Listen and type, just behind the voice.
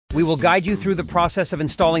We will guide you through the process of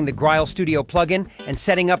installing the Grial Studio plugin and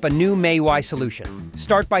setting up a new MIUI solution.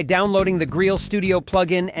 Start by downloading the Grial Studio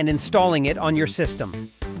plugin and installing it on your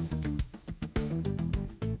system.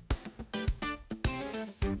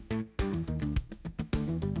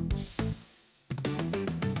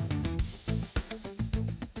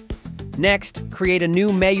 Next, create a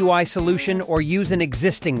new MIUI solution or use an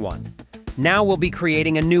existing one. Now we'll be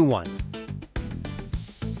creating a new one.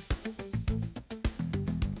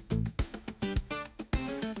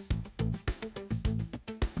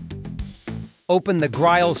 Open the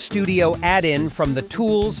Grial Studio add-in from the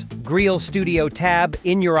Tools Grial Studio tab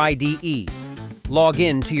in your IDE. Log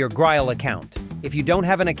in to your Grial account. If you don't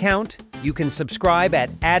have an account, you can subscribe at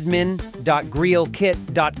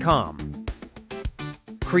admin.grialkit.com.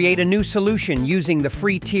 Create a new solution using the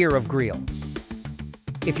free tier of Grial.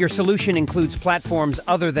 If your solution includes platforms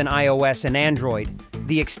other than iOS and Android,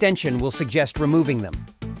 the extension will suggest removing them.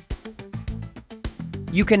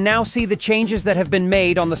 You can now see the changes that have been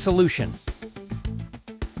made on the solution.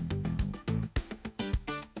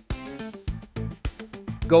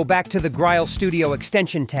 Go back to the Grial Studio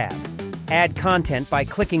Extension tab. Add content by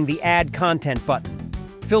clicking the Add Content button.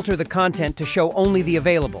 Filter the content to show only the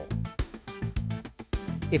available.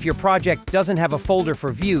 If your project doesn't have a folder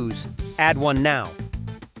for views, add one now.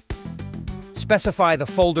 Specify the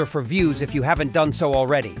folder for views if you haven't done so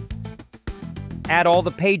already. Add all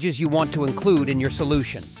the pages you want to include in your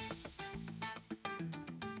solution.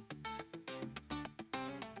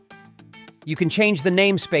 You can change the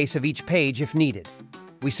namespace of each page if needed.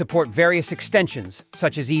 We support various extensions,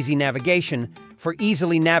 such as Easy Navigation, for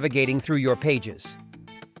easily navigating through your pages.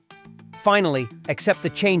 Finally, accept the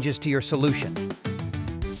changes to your solution.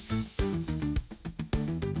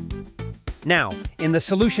 Now, in the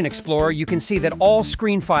Solution Explorer, you can see that all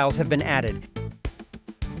screen files have been added,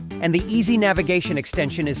 and the Easy Navigation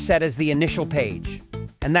extension is set as the initial page.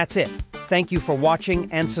 And that's it. Thank you for watching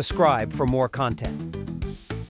and subscribe for more content.